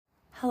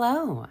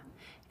Hello,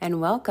 and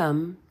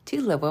welcome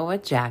to Live Well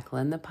with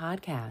Jacqueline, the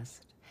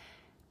podcast.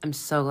 I'm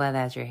so glad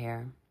that you're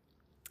here.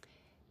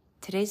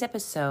 Today's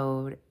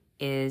episode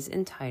is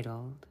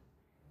entitled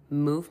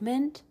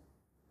Movement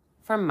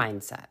for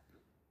Mindset.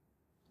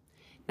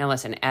 Now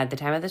listen, at the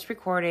time of this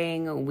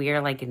recording, we are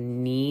like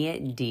knee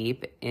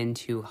deep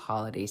into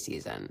holiday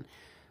season.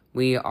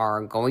 We are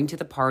going to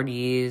the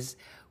parties,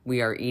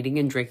 we are eating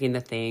and drinking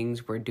the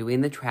things, we're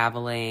doing the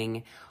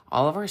traveling.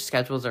 All of our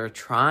schedules are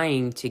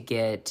trying to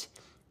get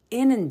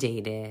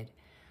inundated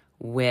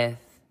with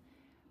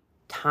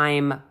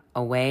time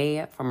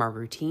away from our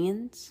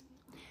routines,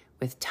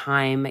 with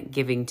time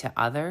giving to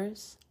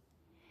others,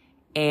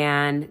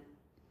 and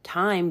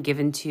time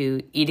given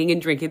to eating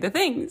and drinking the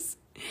things.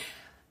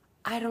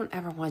 I don't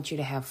ever want you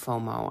to have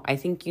FOMO. I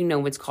think you know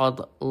what's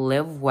called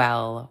Live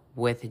Well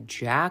with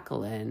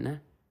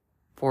Jacqueline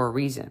for a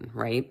reason,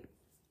 right?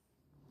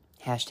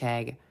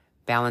 Hashtag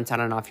balance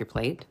on and off your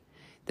plate.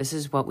 This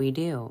is what we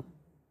do.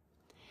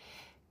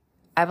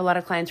 I have a lot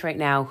of clients right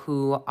now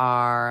who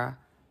are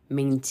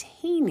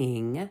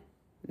maintaining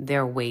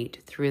their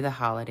weight through the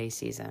holiday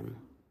season.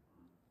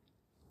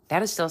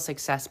 That is still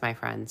success, my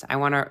friends. I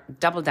want to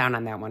double down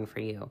on that one for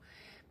you.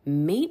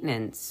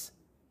 Maintenance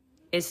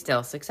is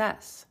still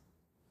success.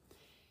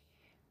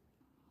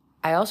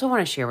 I also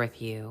want to share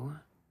with you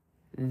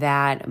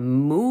that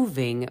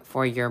moving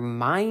for your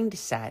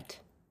mindset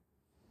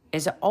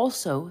is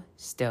also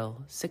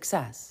still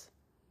success.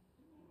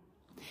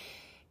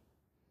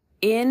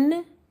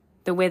 In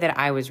the way that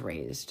I was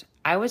raised,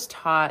 I was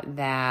taught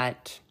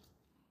that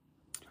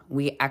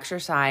we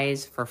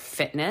exercise for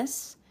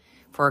fitness,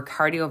 for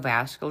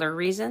cardiovascular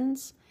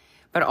reasons,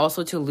 but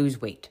also to lose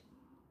weight.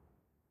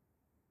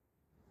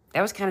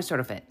 That was kind of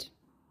sort of it.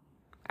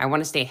 I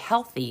want to stay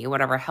healthy,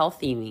 whatever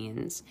healthy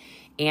means,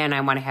 and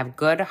I want to have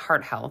good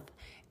heart health,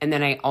 and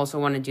then I also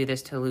want to do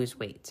this to lose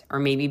weight or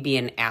maybe be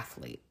an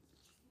athlete.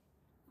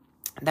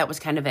 That was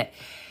kind of it.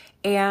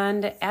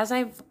 And as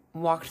I've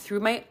walked through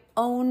my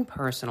own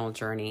personal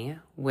journey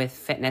with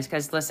fitness,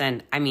 because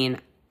listen,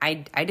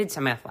 I did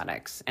some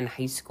athletics in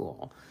high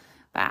school,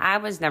 but I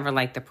was never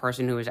like the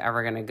person who was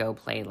ever going to go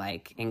play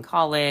like in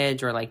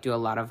college or like do a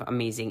lot of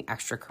amazing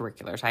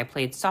extracurriculars. I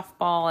played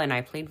softball and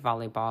I played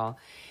volleyball,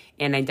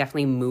 and I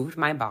definitely moved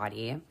my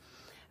body.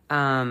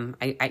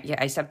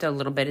 I stepped a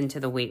little bit into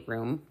the weight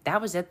room.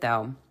 That was it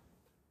though.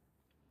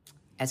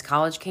 As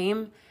college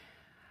came,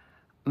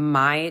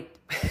 my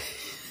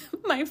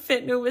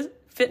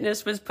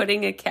fitness was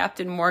putting a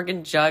Captain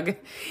Morgan jug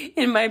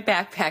in my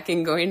backpack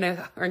and going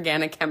to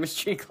organic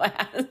chemistry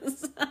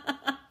class.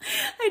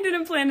 I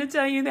didn't plan to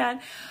tell you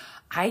that.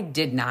 I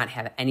did not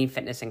have any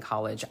fitness in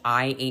college.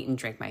 I ate and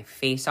drank my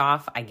face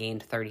off. I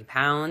gained 30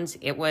 pounds.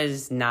 It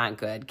was not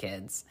good,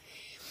 kids.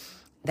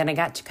 Then I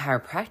got to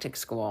chiropractic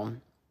school,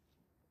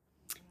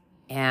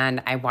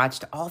 and I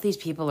watched all these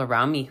people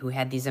around me who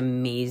had these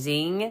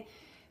amazing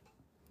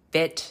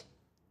fit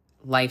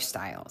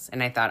lifestyles.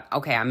 And I thought,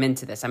 okay, I'm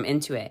into this. I'm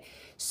into it.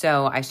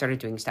 So I started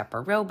doing step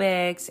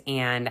aerobics,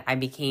 and I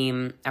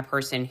became a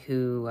person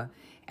who,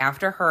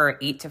 after her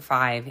 8 to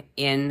 5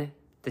 in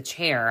the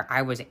chair,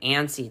 I was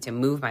antsy to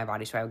move my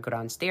body. So I would go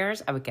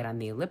downstairs, I would get on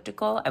the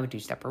elliptical, I would do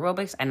step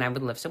aerobics, and I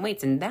would lift some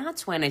weights. And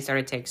that's when I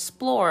started to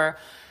explore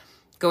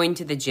going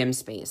to the gym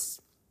space.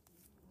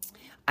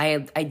 I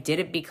did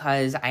it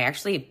because I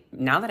actually,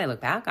 now that I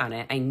look back on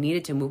it, I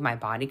needed to move my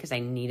body because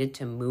I needed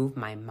to move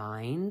my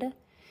mind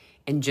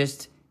and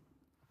just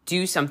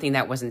do something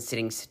that wasn't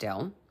sitting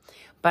still.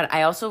 But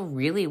I also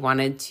really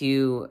wanted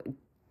to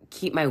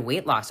keep my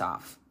weight loss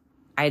off.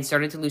 I had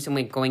started to lose some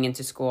weight going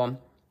into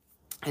school,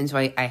 and so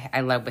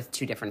I led with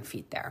 2 different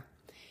feet there.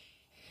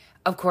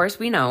 Of course,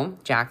 we know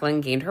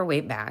Jacqueline gained her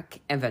weight back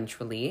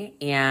eventually,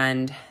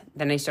 and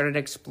then I started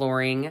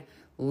exploring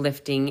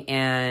lifting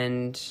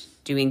and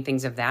doing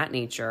things of that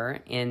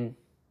nature in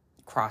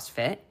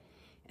CrossFit.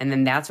 And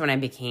then that's when I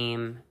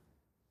became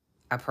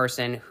a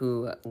person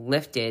who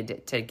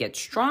lifted to get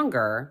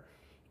stronger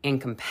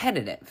and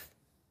competitive.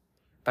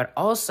 But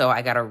also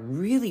I got a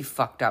really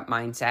fucked up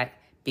mindset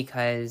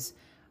because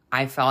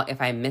I felt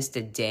if I missed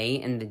a day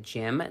in the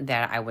gym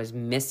that I was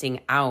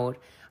missing out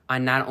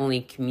on not only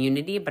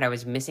community, but I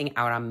was missing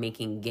out on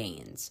making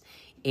gains.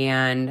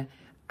 And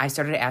I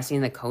started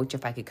asking the coach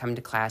if I could come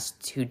to class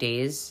 2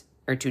 days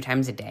or 2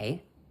 times a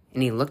day.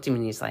 And he looked at me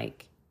and he's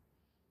like,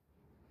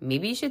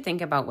 maybe you should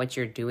think about what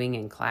you're doing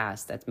in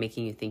class that's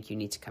making you think you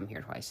need to come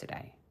here twice a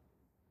day.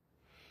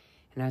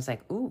 And I was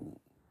like, ooh,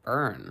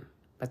 burn.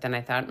 But then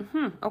I thought,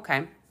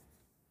 okay.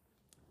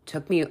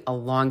 Took me a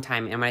long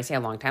time, and when I say a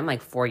long time,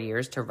 like 4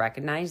 years, to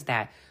recognize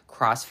that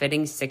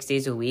CrossFitting 6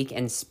 days a week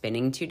and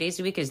spinning 2 days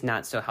a week is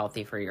not so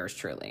healthy for yours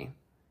truly.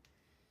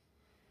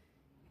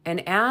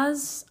 And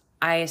as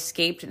I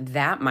escaped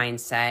that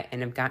mindset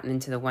and have gotten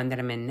into the one that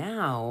I'm in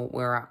now,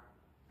 where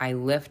I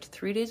lift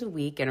 3 days a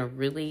week in a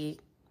really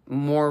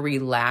more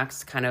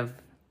relaxed kind of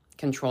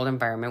controlled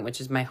environment,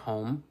 which is my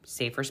home,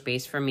 safer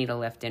space for me to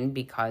lift in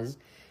because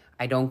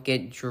I don't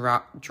get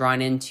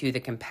drawn into the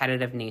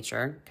competitive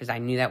nature because I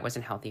knew that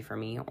wasn't healthy for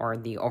me, or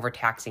the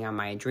overtaxing on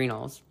my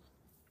adrenals.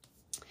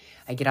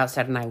 I get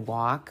outside and I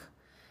walk.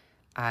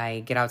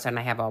 I get outside and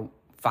I have a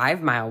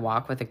 5-mile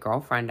walk with a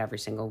girlfriend every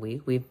single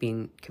week. We've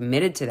been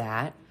committed to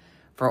that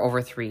for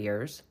over 3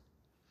 years.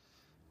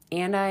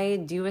 And I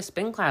do a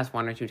spin class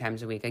 1 or 2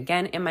 times a week,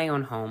 again, in my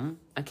own home.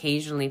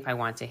 Occasionally, if I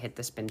want to hit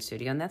the spin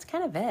studio, and that's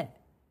kind of it.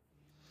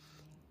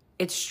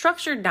 It's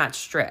structured, not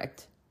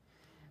strict.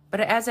 But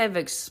as I've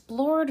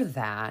explored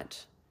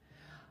that,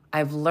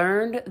 I've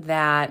learned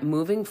that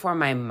moving for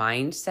my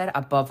mindset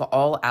above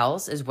all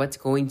else is what's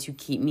going to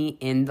keep me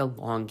in the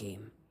long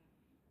game.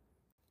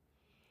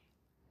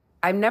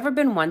 I've never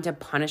been one to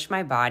punish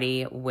my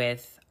body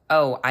with,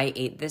 oh, I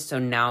ate this, so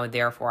now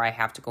therefore I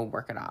have to go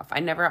work it off. I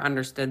never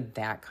understood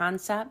that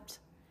concept.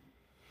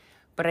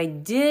 But I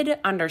did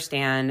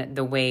understand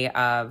the way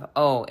of,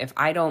 oh, if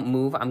I don't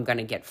move, I'm going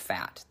to get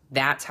fat.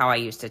 That's how I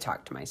used to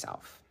talk to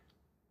myself.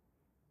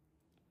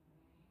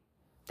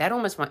 That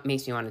almost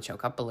makes me want to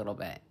choke up a little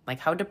bit. Like,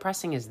 how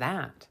depressing is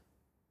that?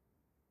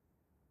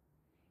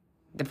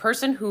 The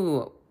person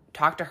who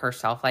talked to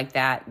herself like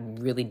that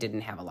really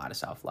didn't have a lot of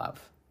self-love.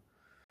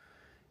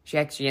 She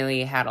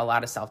actually had a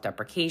lot of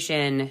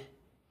self-deprecation.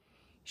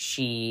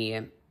 She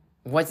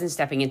wasn't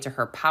stepping into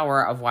her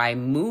power of why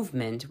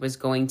movement was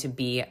going to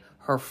be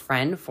her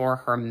friend for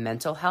her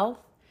mental health,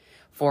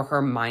 for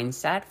her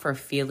mindset, for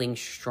feeling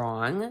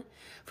strong,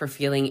 for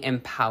feeling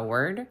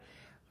empowered,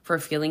 for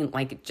feeling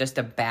like just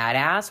a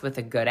badass with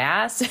a good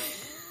ass,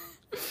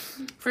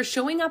 for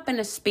showing up in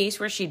a space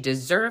where she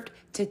deserved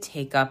to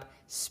take up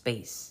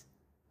space,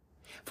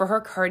 for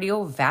her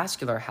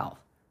cardiovascular health,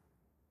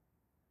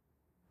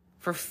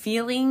 for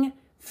feeling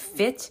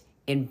fit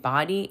in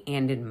body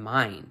and in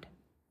mind,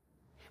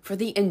 for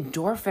the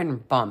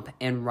endorphin bump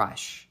and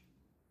rush,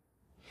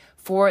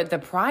 for the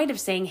pride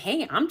of saying,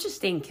 hey, I'm just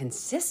staying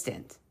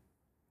consistent.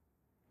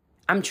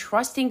 I'm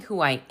trusting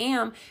who I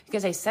am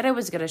because I said I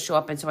was going to show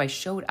up, and so I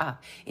showed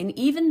up. And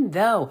even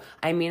though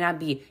I may not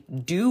be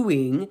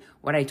doing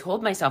what I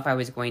told myself I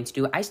was going to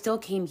do, I still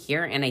came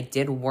here and I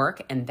did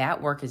work, and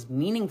that work is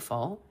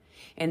meaningful.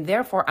 And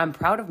therefore, I'm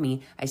proud of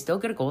me. I still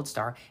get a gold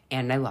star,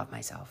 and I love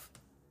myself.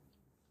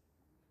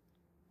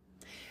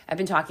 I've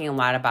been talking a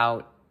lot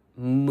about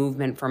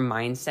movement for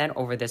mindset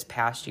over this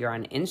past year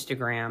on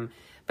Instagram,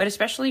 but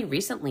especially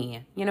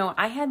recently. You know,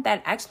 I had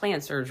that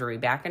explant surgery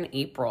back in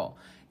April.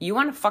 You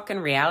want a fucking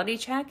reality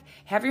check?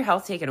 Have your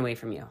health taken away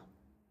from you.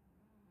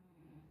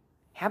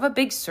 Have a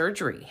big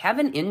surgery. Have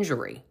an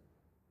injury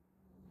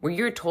where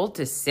you're told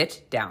to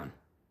sit down.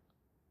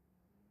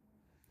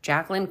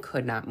 Jacqueline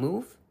could not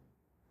move.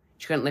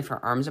 She couldn't lift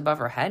her arms above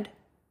her head.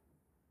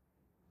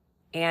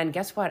 And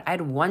guess what? I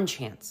had one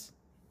chance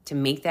to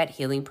make that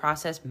healing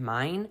process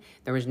mine.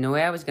 There was no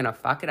way I was going to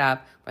fuck it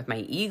up with my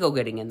ego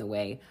getting in the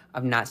way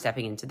of not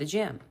stepping into the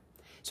gym.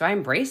 So I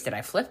embraced it.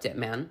 I flipped it,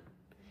 man.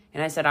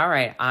 And I said, all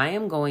right, I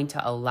am going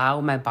to allow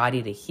my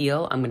body to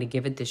heal. I'm going to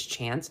give it this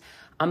chance.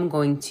 I'm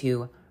going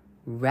to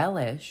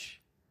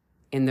relish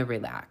in the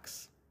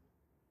relax.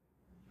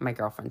 My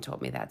girlfriend told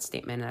me that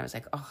statement, and I was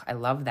like, oh, I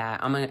love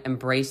that. I'm going to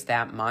embrace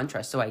that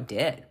mantra. So I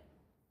did.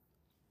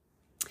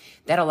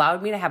 That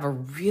allowed me to have a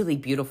really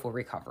beautiful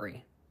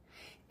recovery.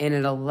 And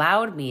it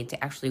allowed me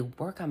to actually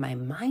work on my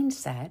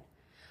mindset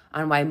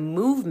on why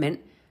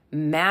movement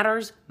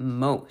matters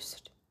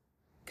most.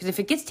 Because if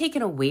it gets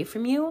taken away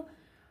from you,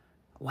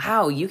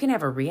 wow, you can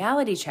have a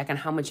reality check on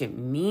how much it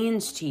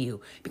means to you.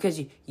 Because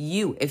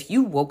if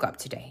you woke up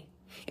today,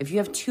 if you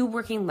have 2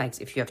 working legs,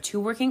 if you have 2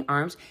 working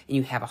arms, and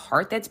you have a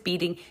heart that's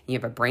beating, and you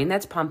have a brain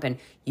that's pumping,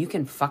 you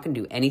can fucking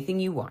do anything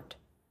you want.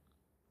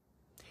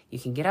 You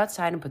can get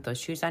outside and put those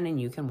shoes on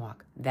and you can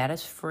walk. That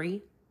is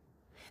free.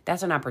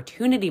 That's an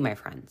opportunity, my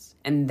friends.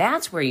 And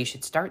that's where you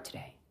should start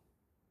today.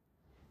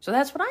 So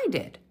that's what I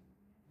did.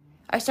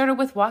 I started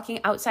with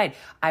walking outside.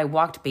 I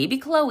walked baby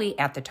Chloe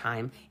at the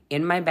time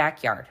in my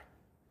backyard.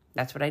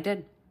 That's what I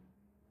did.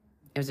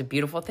 It was a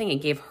beautiful thing.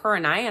 It gave her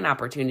and I an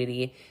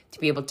opportunity to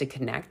be able to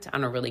connect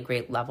on a really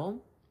great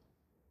level.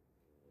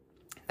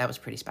 That was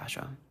pretty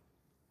special.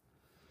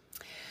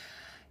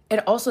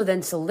 It also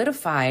then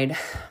solidified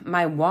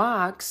my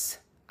walks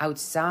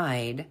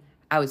outside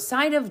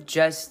of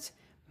just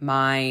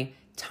my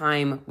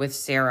time with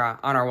Sarah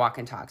on our walk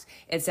and talks.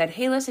 It said,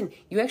 hey, listen,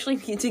 you actually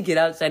need to get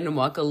outside and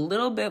walk a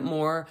little bit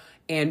more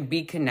and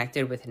be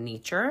connected with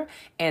nature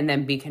and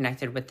then be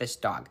connected with this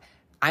dog.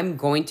 I'm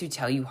going to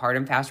tell you hard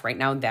and fast right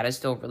now, that is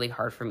still really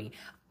hard for me.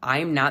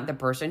 I'm not the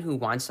person who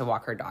wants to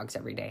walk her dogs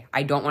every day.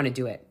 I don't want to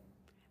do it.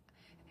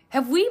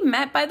 Have we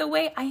met, by the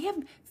way? I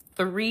have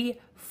 3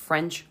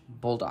 French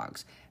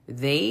bulldogs.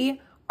 They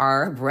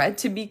are bred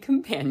to be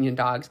companion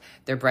dogs.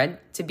 They're bred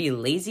to be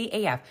lazy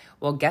AF.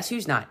 Well, guess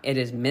who's not? It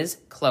is Ms.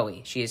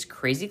 Chloe. She is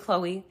crazy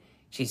Chloe.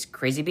 She's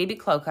crazy baby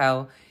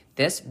Cloco.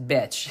 This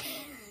bitch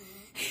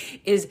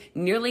is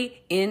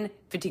nearly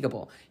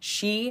infatigable.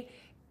 She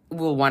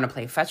will want to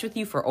play fetch with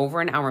you for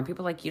over an hour. And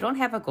people are like, you don't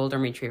have a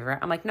golden retriever.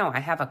 I'm like, no, I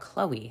have a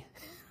Chloe.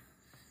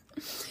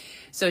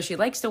 So she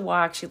likes to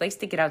walk. She likes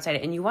to get outside.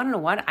 And you want to know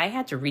what? I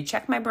had to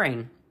recheck my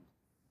brain.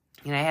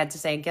 And I had to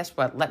say, guess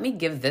what? Let me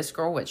give this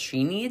girl what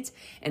she needs.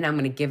 And I'm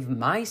going to give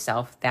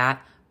myself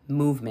that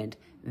movement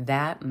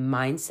that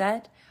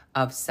mindset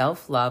of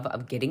self-love,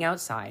 of getting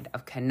outside,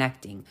 of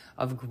connecting,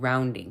 of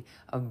grounding,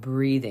 of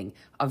breathing,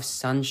 of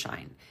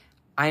sunshine.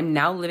 I'm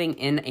now living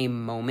in a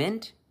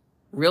moment,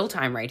 real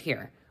time right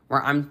here,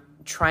 where I'm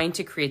trying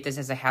to create this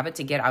as a habit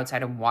to get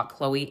outside and walk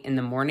Chloe in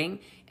the morning.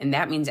 And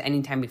that means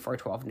anytime before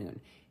 12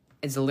 noon.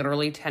 It's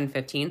literally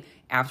 10:15.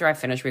 After I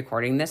finish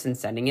recording this and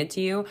sending it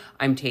to you,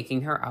 I'm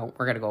taking her out.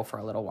 We're going to go for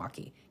a little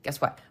walkie. Guess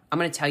what? I'm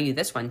going to tell you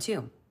this one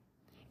too.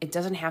 It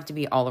doesn't have to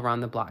be all around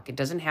the block. It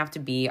doesn't have to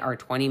be our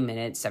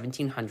 20-minute,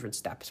 1,700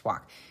 steps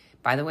walk.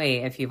 By the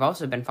way, if you've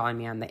also been following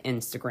me on the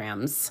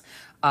Instagrams,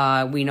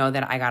 we know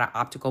that I got an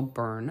optical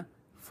burn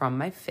from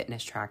my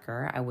fitness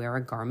tracker. I wear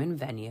a Garmin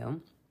Venue.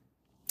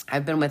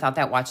 I've been without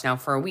that watch now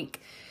for a week.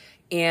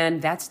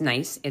 And that's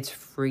nice. It's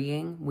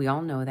freeing. We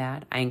all know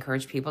that. I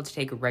encourage people to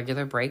take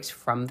regular breaks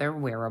from their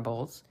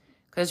wearables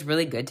because it's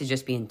really good to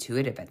just be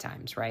intuitive at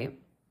times, right?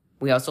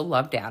 We also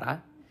love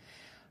data.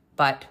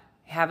 But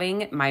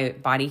having my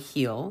body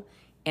heal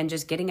and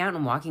just getting out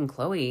and walking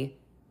Chloe,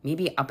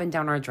 maybe up and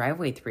down our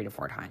driveway 3 to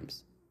 4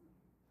 times.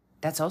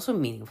 That's also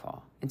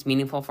meaningful. It's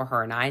meaningful for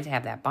her and I to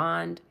have that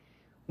bond.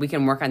 We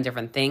can work on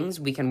different things.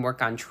 We can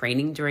work on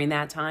training during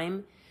that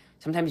time.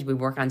 Sometimes we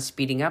work on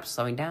speeding up,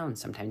 slowing down.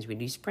 Sometimes we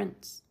do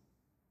sprints.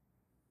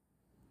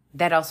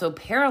 That also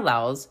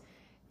parallels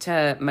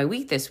to my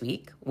week this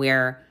week,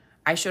 where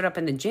I showed up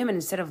in the gym and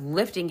instead of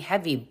lifting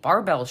heavy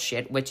barbell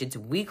shit, which it's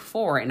week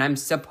 4 and I'm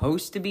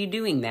supposed to be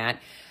doing that,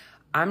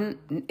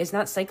 it's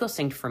not cycle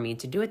synced for me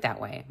to do it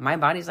that way. My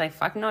body's like,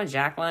 fuck no,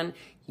 Jacqueline,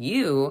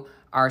 you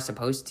are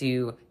supposed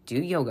to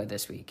do yoga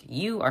this week.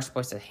 You are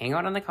supposed to hang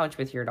out on the couch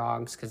with your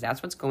dogs because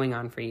that's what's going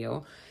on for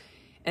you.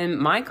 And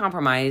my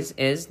compromise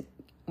is,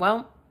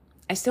 well,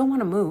 I still want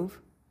to move,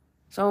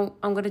 so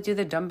I'm going to do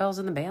the dumbbells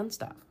and the band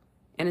stuff.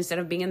 And instead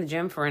of being in the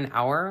gym for an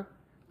hour,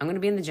 I'm going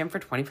to be in the gym for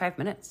 25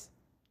 minutes.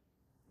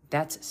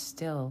 That's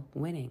still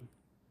winning.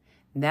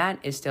 That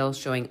is still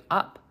showing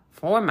up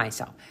for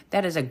myself.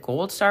 That is a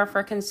gold star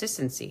for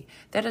consistency.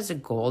 That is a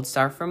gold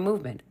star for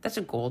movement. That's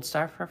a gold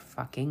star for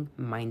fucking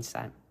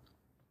mindset.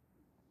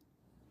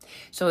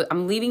 So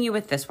I'm leaving you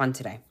with this one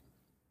today.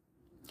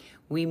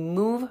 We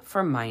move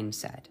for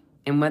mindset.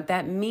 And what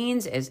that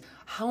means is,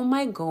 how am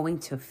I going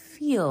to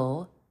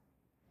feel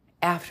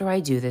after I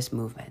do this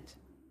movement?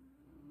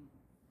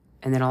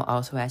 And then I'll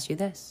also ask you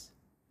this.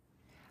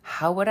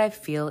 How would I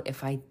feel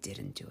if I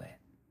didn't do it?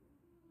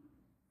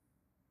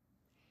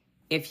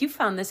 If you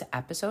found this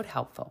episode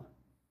helpful,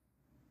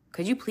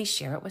 could you please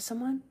share it with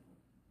someone?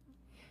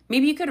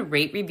 Maybe you could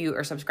rate, review,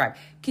 or subscribe.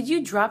 Could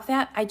you drop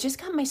that? I just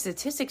got my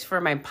statistics for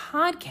my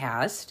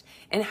podcast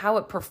and how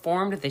it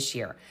performed this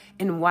year.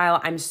 And while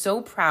I'm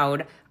so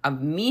proud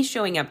of me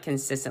showing up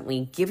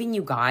consistently, giving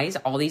you guys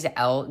all these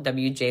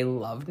LWJ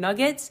love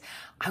nuggets,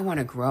 I want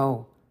to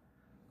grow.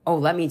 Oh,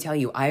 let me tell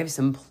you, I have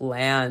some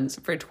plans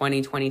for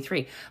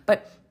 2023.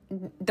 But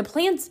the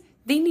plans,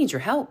 they need your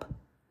help.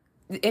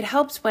 It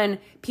helps when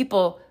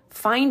people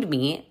find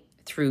me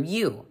through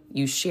you.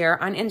 You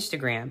share on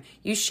Instagram.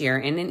 You share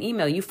in an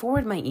email. You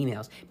forward my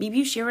emails. Maybe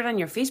you share it on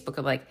your Facebook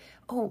of like,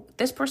 oh,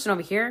 this person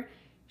over here,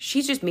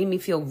 she just made me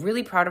feel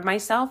really proud of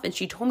myself and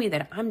she told me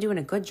that I'm doing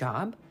a good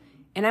job.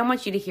 And I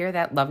want you to hear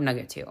that love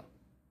nugget too.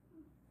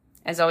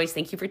 As always,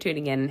 thank you for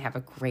tuning in and have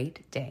a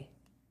great day.